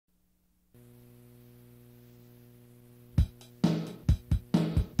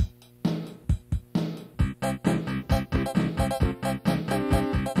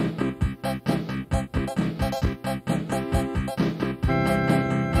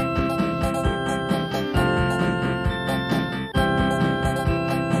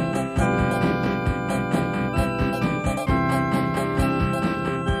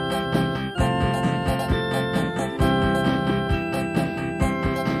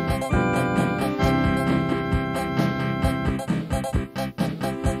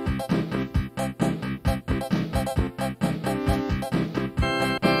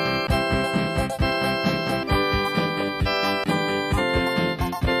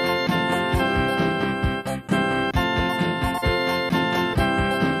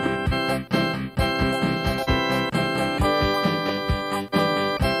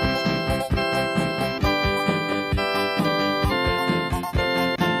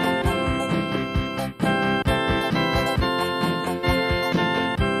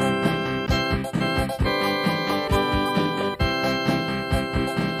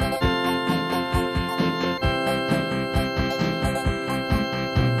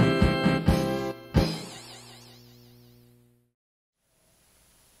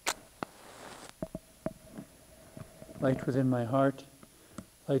light within my heart,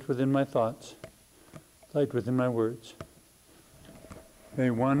 light within my thoughts, light within my words.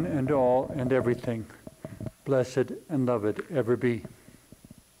 May one and all and everything, blessed and loved, ever be.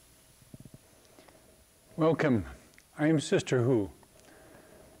 Welcome. I am Sister Who.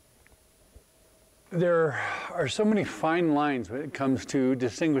 There are so many fine lines when it comes to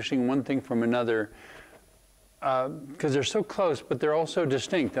distinguishing one thing from another, because they're so close, but they're also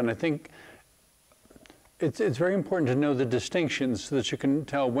distinct. And I think it's very important to know the distinctions so that you can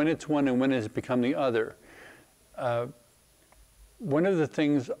tell when it's one and when it's become the other. One of the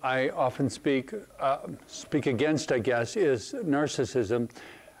things I often speak against, I guess, is narcissism,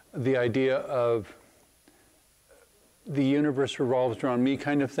 the idea of the universe revolves around me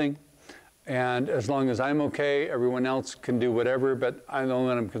kind of thing. And as long as I'm okay, everyone else can do whatever, but the only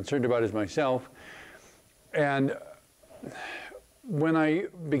one I'm concerned about is myself. And when I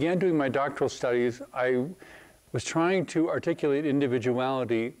began doing my doctoral studies, I was trying to articulate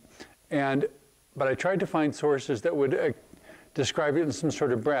individuality, but I tried to find sources that would describe it in some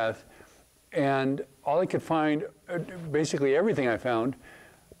sort of breadth. And all I could find, basically everything I found,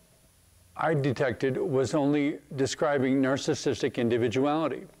 I detected was only describing narcissistic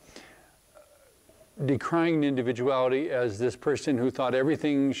individuality, decrying individuality as this person who thought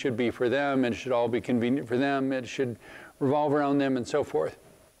everything should be for them and should all be convenient for them, it should revolve around them and so forth.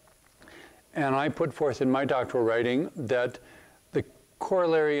 And I put forth in my doctoral writing that the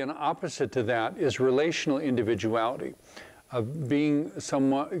corollary and opposite to that is relational individuality, of being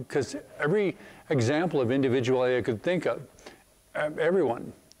someone, because every example of individuality I could think of,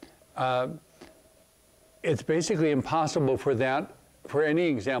 everyone, it's basically impossible for any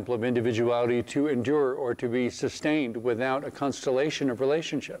example of individuality to endure or to be sustained without a constellation of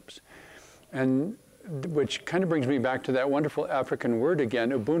relationships. And which kind of brings me back to that wonderful African word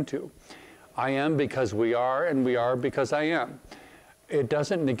again, Ubuntu. I am because we are, and we are because I am. It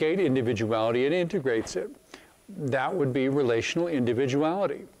doesn't negate individuality, it integrates it. That would be relational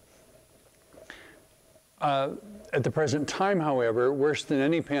individuality. At the present time, however, worse than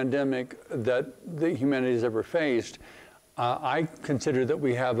any pandemic that humanity has ever faced, I consider that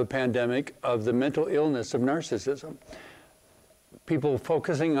we have a pandemic of the mental illness of narcissism. People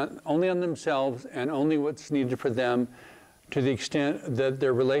focusing only on themselves and only what's needed for them, to the extent that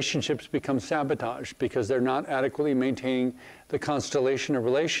their relationships become sabotaged because they're not adequately maintaining the constellation of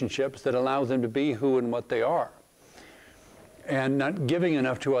relationships that allow them to be who and what they are, and not giving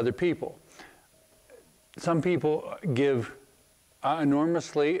enough to other people. Some people give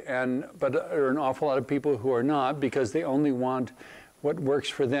enormously, but there are an awful lot of people who are not, because they only want what works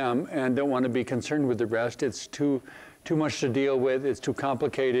for them and don't want to be concerned with the rest. It's too much to deal with. It's too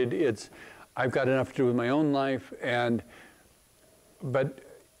complicated. I've got enough to do with my own life. But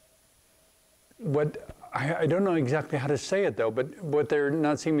I don't know exactly how to say it though, but what they're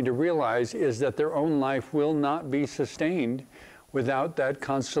not seeming to realize is that their own life will not be sustained without that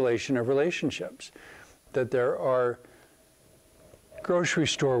constellation of relationships. That there are grocery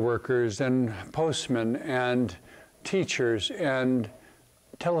store workers and postmen and teachers and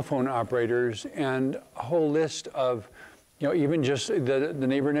telephone operators and a whole list of, even just the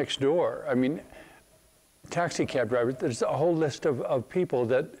neighbor next door. I mean, taxi cab drivers, there's a whole list of people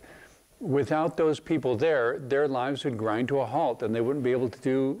that without those people there, their lives would grind to a halt and they wouldn't be able to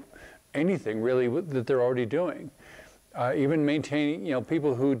do anything really that they're already doing. Even maintaining,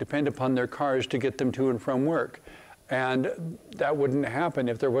 people who depend upon their cars to get them to and from work. And that wouldn't happen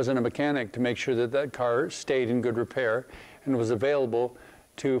if there wasn't a mechanic to make sure that that car stayed in good repair and was available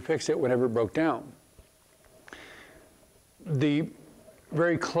to fix it whenever it broke down.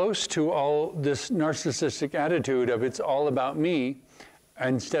 Very close to all this narcissistic attitude of it's all about me,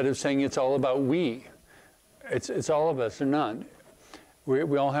 instead of saying it's all about we. It's all of us or none.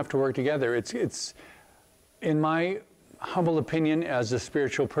 We all have to work together. It's in my humble opinion, as a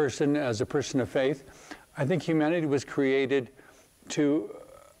spiritual person, as a person of faith, I think humanity was created to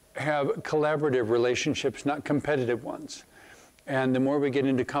have collaborative relationships, not competitive ones. And the more we get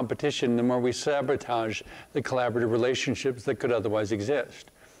into competition, the more we sabotage the collaborative relationships that could otherwise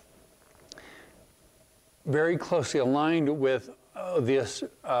exist. Very closely aligned with this,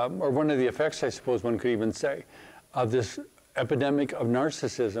 or one of the effects, I suppose one could even say, of this epidemic of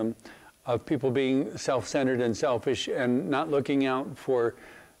narcissism, of people being self-centered and selfish and not looking out for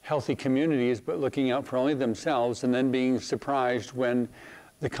healthy communities, but looking out for only themselves, and then being surprised when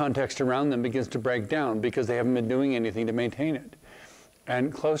the context around them begins to break down because they haven't been doing anything to maintain it.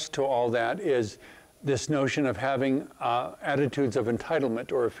 And close to all that is this notion of having attitudes of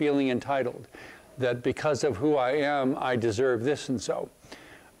entitlement or feeling entitled, that because of who I am, I deserve this and so.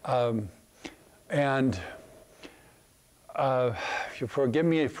 And if you forgive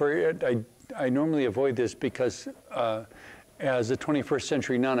me for it, I normally avoid this because as a 21st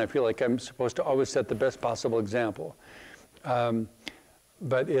century nun, I feel like I'm supposed to always set the best possible example.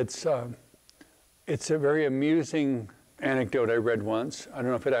 But it's a very amusing anecdote I read once. I don't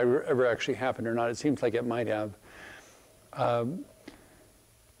know if it ever actually happened or not. It seems like it might have. And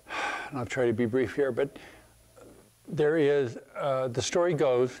I'll try to be brief here, but there is, the story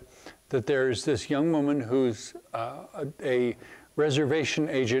goes that there's this young woman who's a reservation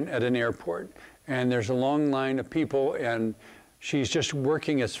agent at an airport, and there's a long line of people, and she's just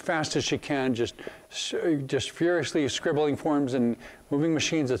working as fast as she can, just furiously scribbling forms and moving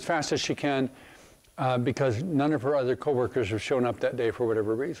machines as fast as she can, because none of her other coworkers have shown up that day for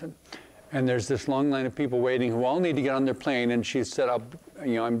whatever reason. And there's this long line of people waiting who all need to get on their plane, and she's set up,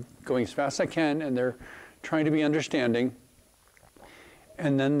 I'm going as fast as I can, and they're trying to be understanding.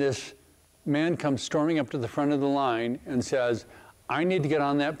 And then this man comes storming up to the front of the line and says, I need to get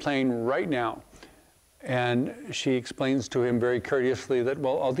on that plane right now. And she explains to him very courteously that,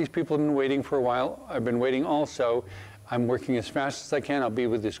 well, all these people have been waiting for a while. I've been waiting also. I'm working as fast as I can. I'll be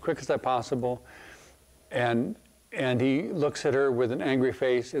with you as quick as I possible. And he looks at her with an angry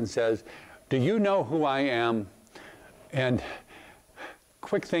face and says, do you know who I am? And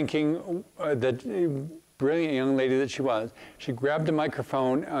quick thinking, that brilliant young lady that she was, she grabbed a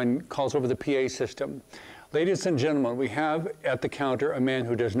microphone and calls over the PA system. Ladies and gentlemen, we have at the counter a man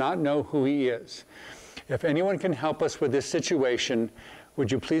who does not know who he is. If anyone can help us with this situation,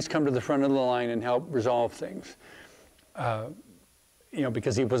 would you please come to the front of the line and help resolve things?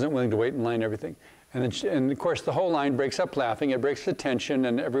 Because he wasn't willing to wait in line and everything. And of course, the whole line breaks up laughing. It breaks the tension,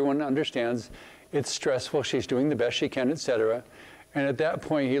 and everyone understands it's stressful. She's doing the best she can, etc. And at that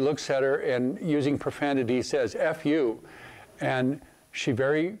point, he looks at her and, using profanity, says, F you. And she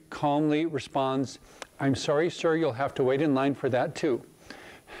very calmly responds, I'm sorry, sir, you'll have to wait in line for that too.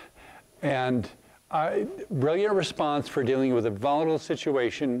 And brilliant response for dealing with a volatile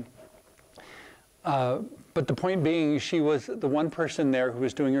situation. But the point being, she was the one person there who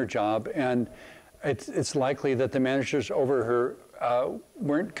was doing her job, and it's likely that the managers over her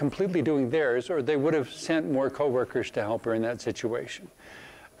weren't completely doing theirs, or they would have sent more coworkers to help her in that situation.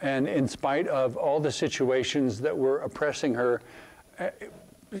 And in spite of all the situations that were oppressing her,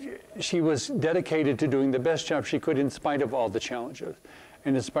 she was dedicated to doing the best job she could in spite of all the challenges.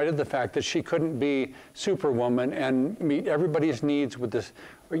 And in spite of the fact that she couldn't be Superwoman and meet everybody's needs with this,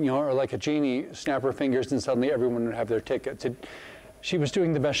 or like a genie, snap her fingers and suddenly everyone would have their tickets. She was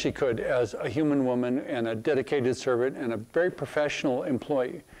doing the best she could as a human woman and a dedicated servant and a very professional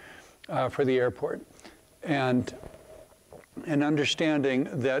employee for the airport. And understanding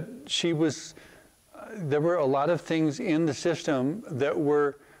that there were a lot of things in the system that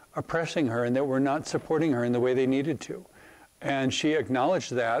were oppressing her and that were not supporting her in the way they needed to. And she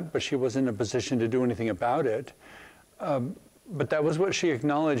acknowledged that, but she wasn't in a position to do anything about it. But that was what she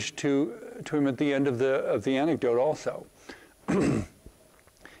acknowledged to him at the end of the anecdote also.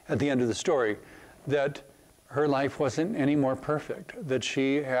 At the end of the story, that her life wasn't any more perfect, that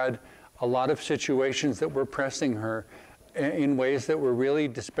she had a lot of situations that were pressing her in ways that were really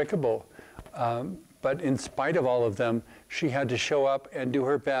despicable. But in spite of all of them, she had to show up and do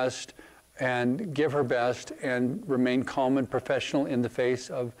her best and give her best and remain calm and professional in the face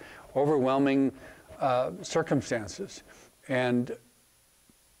of overwhelming circumstances. And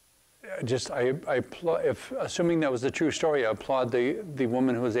assuming that was the true story, I applaud the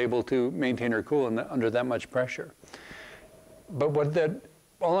woman who was able to maintain her cool under that much pressure. But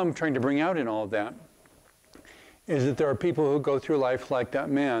all I'm trying to bring out in all of that is that there are people who go through life like that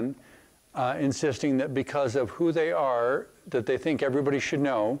man, insisting that because of who they are, that they think everybody should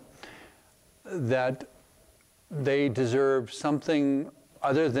know, that they deserve something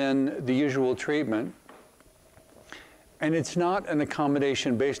other than the usual treatment. And it's not an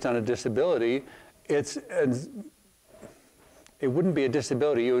accommodation based on a disability. It wouldn't be a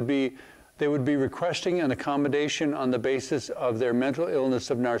disability. They would be requesting an accommodation on the basis of their mental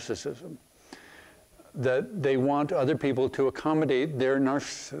illness of narcissism. That they want other people to accommodate their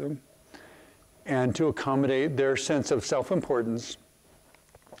narcissism and to accommodate their sense of self-importance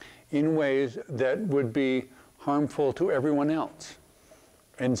in ways that would be harmful to everyone else,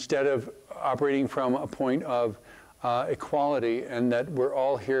 instead of operating from a point of equality, and that we're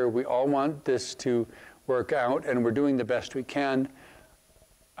all here, we all want this to work out, and we're doing the best we can.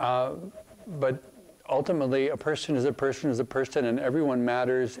 But ultimately, a person is a person is a person, and everyone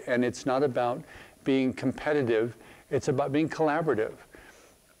matters, and it's not about being competitive, it's about being collaborative.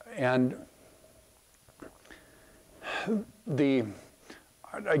 And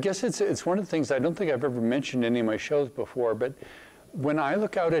I guess it's one of the things I don't think I've ever mentioned in any of my shows before, but when I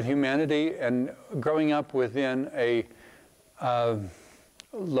look out at humanity and growing up within a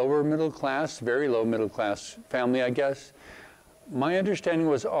lower middle class, very low middle class family, I guess, my understanding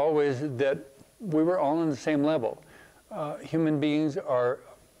was always that we were all on the same level. Human beings are,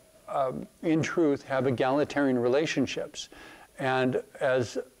 in truth, have egalitarian relationships. And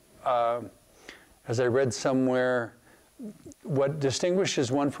as I read somewhere, what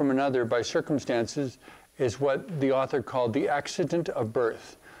distinguishes one from another by circumstances is what the author called the accident of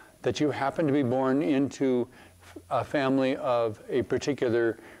birth, that you happen to be born into a family of a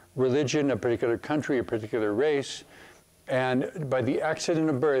particular religion, a particular country, a particular race, and by the accident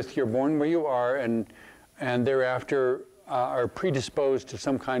of birth, you're born where you are, and thereafter are predisposed to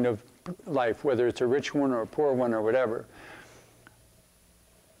some kind of life, whether it's a rich one or a poor one or whatever.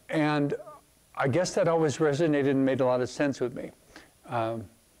 And I guess that always resonated and made a lot of sense with me.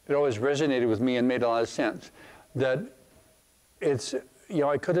 It always resonated with me and made a lot of sense. That it's, you know,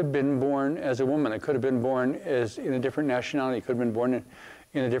 I could have been born as a woman. I could have been born as in a different nationality. I could have been born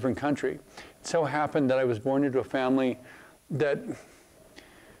in a different country. It so happened that I was born into a family that,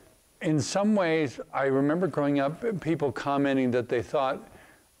 in some ways, I remember growing up, people commenting that they thought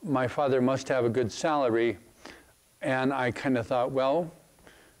my father must have a good salary. And I kind of thought, well,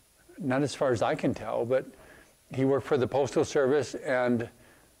 not as far as I can tell, but he worked for the Postal Service, and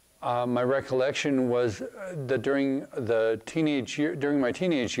my recollection was that during my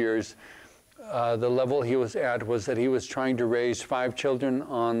teenage years, the level he was at was that he was trying to raise 5 children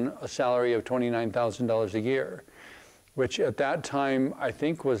on a salary of $29,000 a year, which at that time I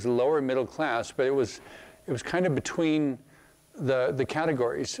think was lower middle class, but it was kind of between the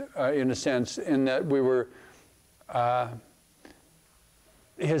categories in a sense, in that we were.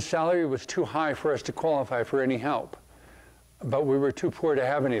 His salary was too high for us to qualify for any help, but we were too poor to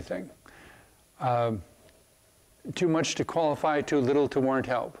have anything. Too much to qualify, too little to warrant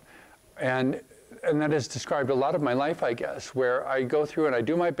help. And that has described a lot of my life, I guess, where I go through and I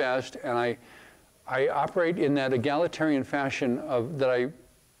do my best, and I operate in that egalitarian fashion that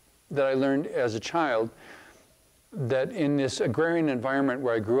I learned as a child, that in this agrarian environment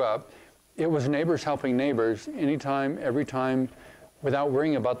where I grew up, it was neighbors helping neighbors anytime, every time, without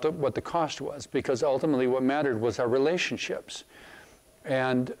worrying about what the cost was, because ultimately what mattered was our relationships.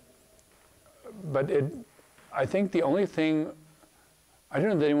 But I think the only thing, I don't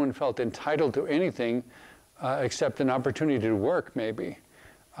know that anyone felt entitled to anything except an opportunity to work, maybe,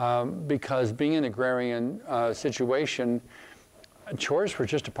 because being an agrarian situation, chores were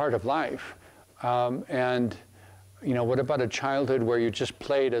just a part of life. And, you know, what about a childhood where you just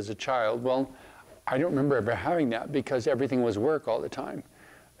played as a child? Well, I don't remember ever having that because everything was work all the time.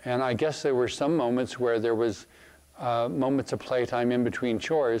 And I guess there were some moments where there was moments of playtime in between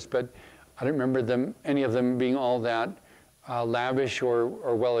chores, but I don't remember any of them being all that lavish or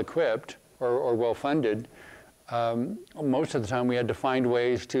well-equipped or well-funded. Most of the time we had to find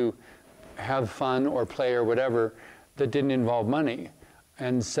ways to have fun or play or whatever that didn't involve money.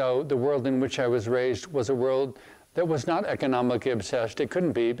 And so the world in which I was raised was a world that was not economically obsessed. It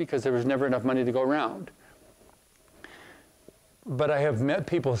couldn't be, because there was never enough money to go around. But I have met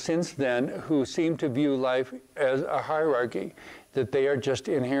people since then who seem to view life as a hierarchy, that they are just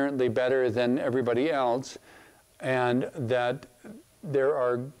inherently better than everybody else, and that there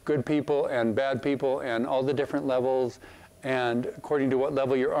are good people and bad people and all the different levels, and according to what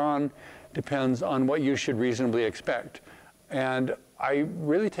level you're on, depends on what you should reasonably expect. And I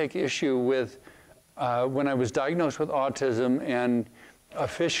really take issue with when I was diagnosed with autism and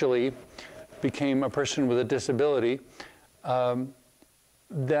officially became a person with a disability,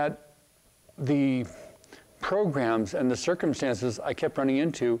 that the programs and the circumstances I kept running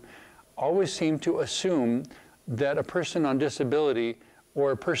into always seemed to assume that a person on disability or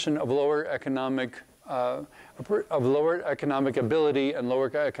a person of lower economic ability and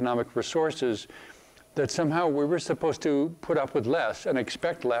lower economic resources, that somehow we were supposed to put up with less and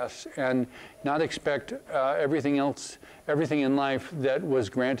expect less and not expect everything in life that was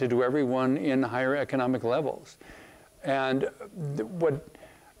granted to everyone in higher economic levels. And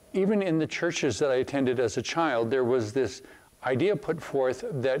even in the churches that I attended as a child, there was this idea put forth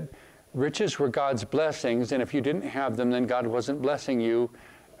that riches were God's blessings, and if you didn't have them, then God wasn't blessing you,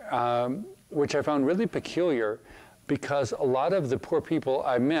 which I found really peculiar, because a lot of the poor people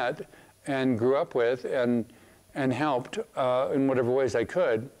I met and grew up with and helped in whatever ways I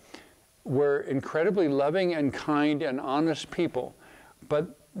could were incredibly loving and kind and honest people,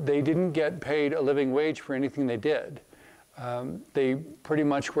 but they didn't get paid a living wage for anything they did. They pretty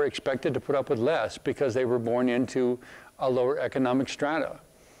much were expected to put up with less because they were born into a lower economic strata.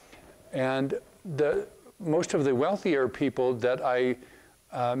 And most of the wealthier people that I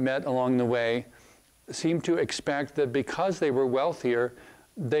met along the way seemed to expect that because they were wealthier,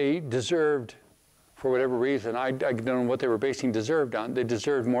 they deserved, for whatever reason, I don't know what they were basing deserved on. They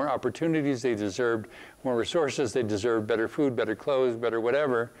deserved more opportunities, they deserved more resources, they deserved better food, better clothes, better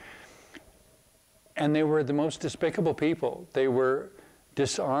whatever. And they were the most despicable people. They were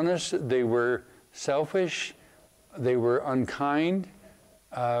dishonest, they were selfish, they were unkind,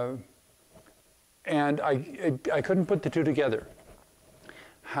 and I couldn't put the two together.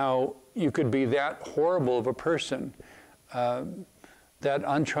 How you could be that horrible of a person, that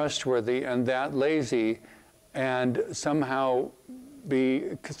untrustworthy and that lazy, and somehow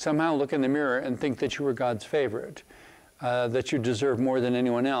look in the mirror and think that you were God's favorite, that you deserve more than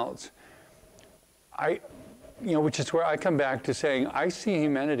anyone else. Which is where I come back to saying I see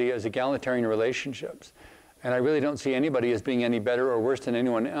humanity as egalitarian relationships, and I really don't see anybody as being any better or worse than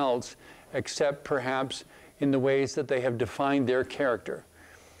anyone else, except perhaps in the ways that they have defined their character.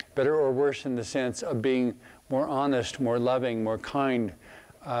 Better or worse in the sense of being more honest, more loving, more kind,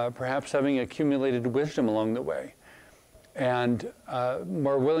 perhaps having accumulated wisdom along the way, and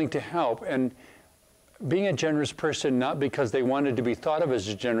more willing to help, and being a generous person not because they wanted to be thought of as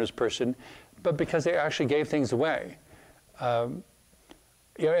a generous person, but because they actually gave things away. And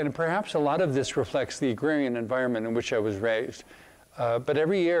perhaps a lot of this reflects the agrarian environment in which I was raised. But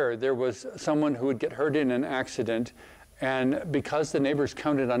every year there was someone who would get hurt in an accident, and because the neighbors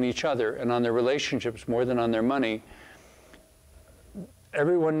counted on each other and on their relationships more than on their money,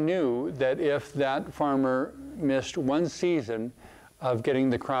 everyone knew that if that farmer missed one season of getting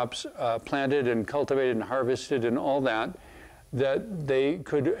the crops planted and cultivated and harvested and all that, that they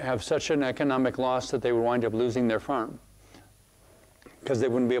could have such an economic loss that they would wind up losing their farm because they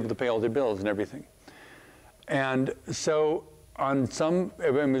wouldn't be able to pay all their bills and everything. And so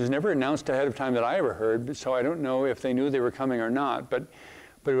it was never announced ahead of time that I ever heard, so I don't know if they knew they were coming or not, but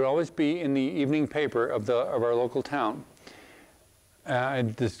it would always be in the evening paper of our local town.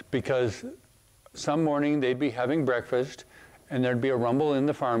 Because some morning they'd be having breakfast and there'd be a rumble in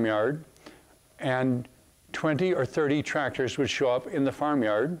the farmyard, and 20 or 30 tractors would show up in the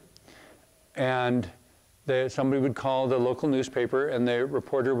farmyard, and somebody would call the local newspaper, and the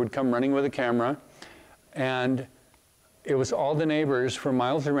reporter would come running with a camera, and it was all the neighbors for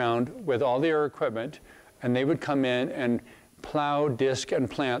miles around with all their equipment, and they would come in and plow, disc, and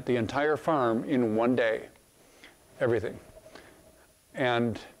plant the entire farm in one day, everything.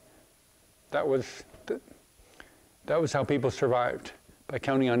 And that was how people survived, by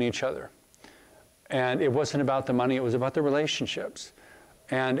counting on each other. And it wasn't about the money, it was about the relationships.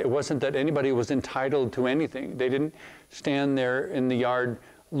 And it wasn't that anybody was entitled to anything. They didn't stand there in the yard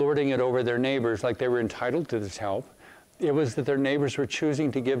lording it over their neighbors like they were entitled to this help. It was that their neighbors were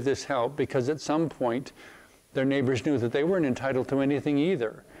choosing to give this help because at some point their neighbors knew that they weren't entitled to anything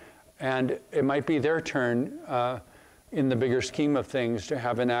either. And it might be their turn in the bigger scheme of things to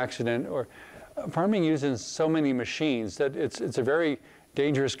have an accident. Or farming uses so many machines that it's a very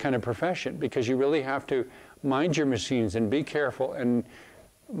dangerous kind of profession, because you really have to mind your machines and be careful and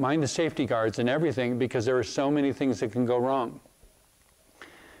mind the safety guards and everything, because there are so many things that can go wrong.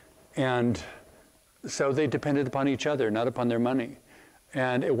 And so they depended upon each other, not upon their money.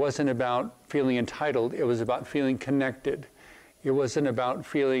 And it wasn't about feeling entitled, it was about feeling connected. It wasn't about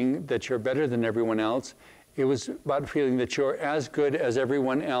feeling that you're better than everyone else. It was about feeling that you're as good as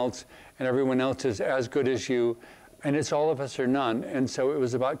everyone else, and everyone else is as good as you, and it's all of us or none. And so it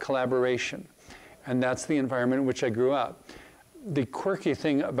was about collaboration. And that's the environment in which I grew up. The quirky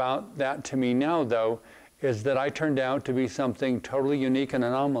thing about that to me now, though, is that I turned out to be something totally unique and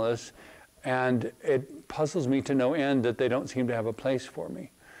anomalous, and it puzzles me to no end that they don't seem to have a place for me.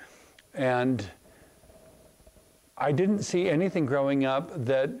 And I didn't see anything growing up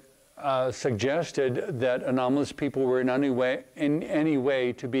that suggested that anomalous people were in any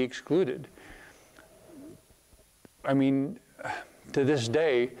way to be excluded. I mean, to this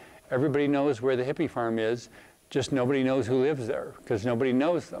day, everybody knows where the hippie farm is, just nobody knows who lives there, because nobody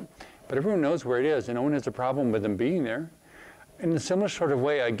knows them. But everyone knows where it is, and no one has a problem with them being there. In a similar sort of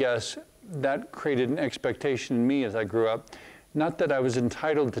way, I guess, that created an expectation in me as I grew up. Not that I was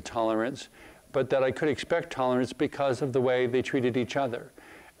entitled to tolerance, but that I could expect tolerance because of the way they treated each other.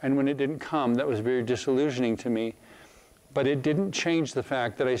 And when it didn't come, that was very disillusioning to me. But it didn't change the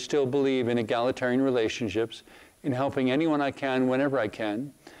fact that I still believe in egalitarian relationships, in helping anyone I can whenever I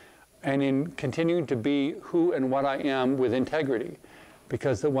can, and in continuing to be who and what I am with integrity.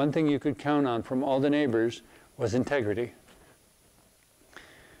 Because the one thing you could count on from all the neighbors was integrity.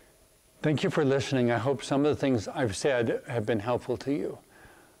 Thank you for listening. I hope some of the things I've said have been helpful to you.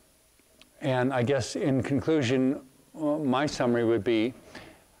 And I guess in conclusion, my summary would be,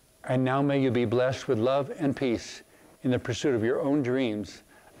 and now may you be blessed with love and peace in the pursuit of your own dreams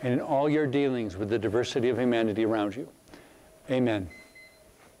and in all your dealings with the diversity of humanity around you. Amen.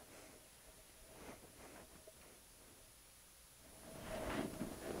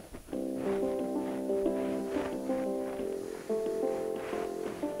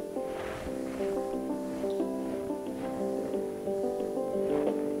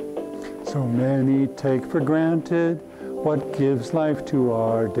 So many take for granted what gives life to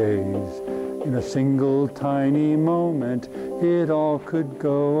our days. In a single tiny moment, it all could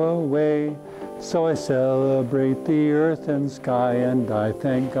go away. So I celebrate the earth and sky, and I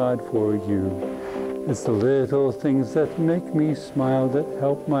thank God for you. It's the little things that make me smile, that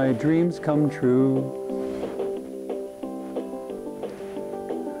help my dreams come true.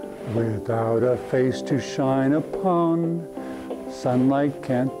 Without a face to shine upon, sunlight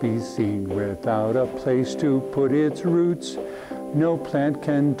can't be seen. Without a place to put its roots, no plant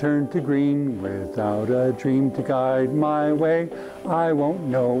can turn to green. Without a dream to guide my way, I won't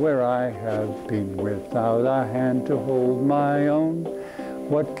know where I have been. Without a hand to hold my own,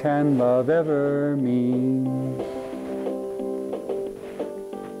 what can love ever mean?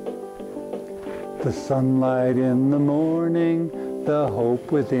 The sunlight in the morning, the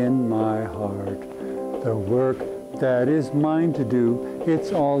hope within my heart, the work that is mine to do,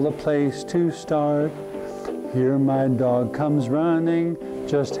 it's all a place to start. Here my dog comes running,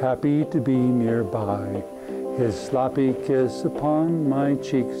 just happy to be nearby. His sloppy kiss upon my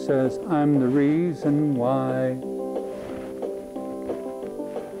cheek says I'm the reason why.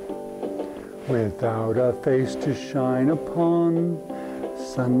 Without a face to shine upon,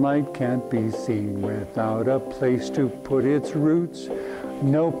 sunlight can't be seen. Without a place to put its roots,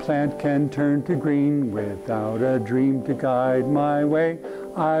 no plant can turn to green. Without a dream to guide my way,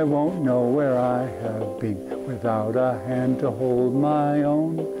 I won't know where I have been. Without a hand to hold my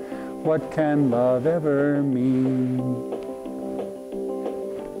own, what can love ever mean?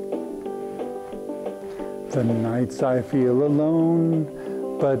 The nights I feel alone,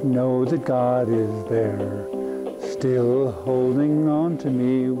 but know that God is there, still holding on to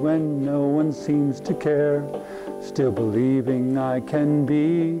me when no one seems to care. Still believing I can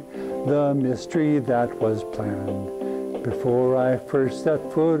be the mystery that was planned before I first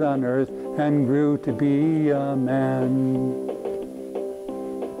set foot on earth and grew to be a man.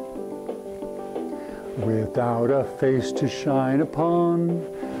 Without a face to shine upon,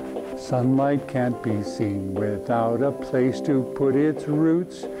 sunlight can't be seen. Without a place to put its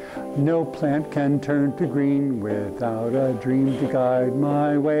roots, no plant can turn to green. Without a dream to guide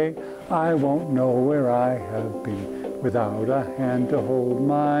my way, I won't know where I have been. Without a hand to hold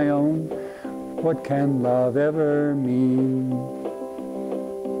my own, what can love ever mean?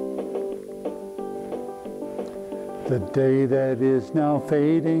 The day that is now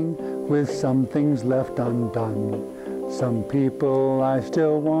fading, with some things left undone. Some people I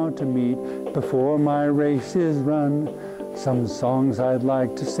still want to meet before my race is run. Some songs I'd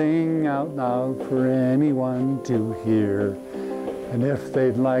like to sing out loud for anyone to hear. And if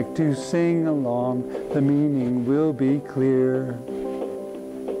they'd like to sing along, the meaning will be clear.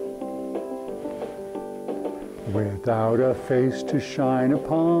 Without a face to shine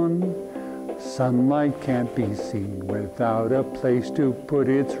upon, sunlight can't be seen. Without a place to put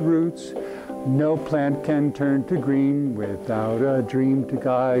its roots, no plant can turn to green. Without a dream to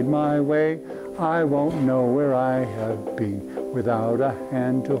guide my way, I won't know where I have been. Without a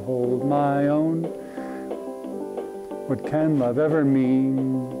hand to hold my own, what can love ever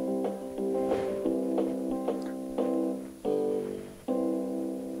mean?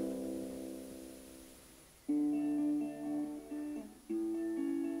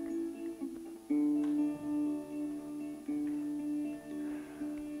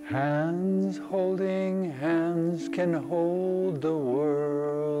 Hands holding hands can hold the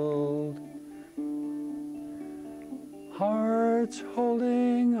world. Hearts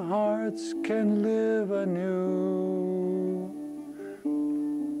holding hearts can live anew.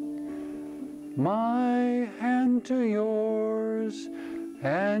 My hand to yours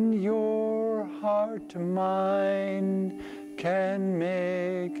and your heart to mine can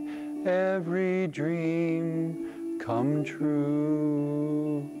make every dream come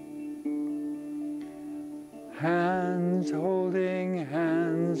true. Hands holding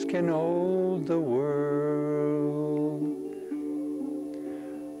hands can hold the world.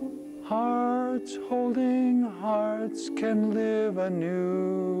 Hearts holding hearts can live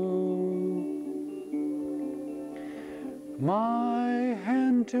anew. My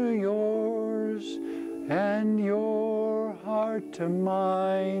hand hand to yours and your heart to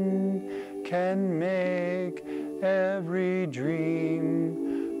mine can make every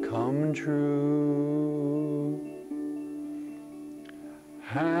dream come true.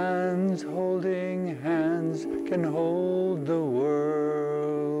 Hands holding hands can hold the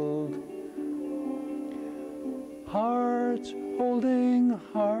world. Hearts holding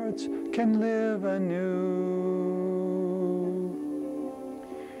hearts can live anew.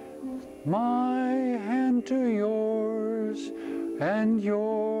 My hand to yours and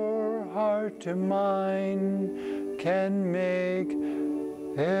your heart to mine can make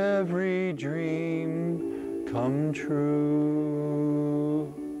every dream come true.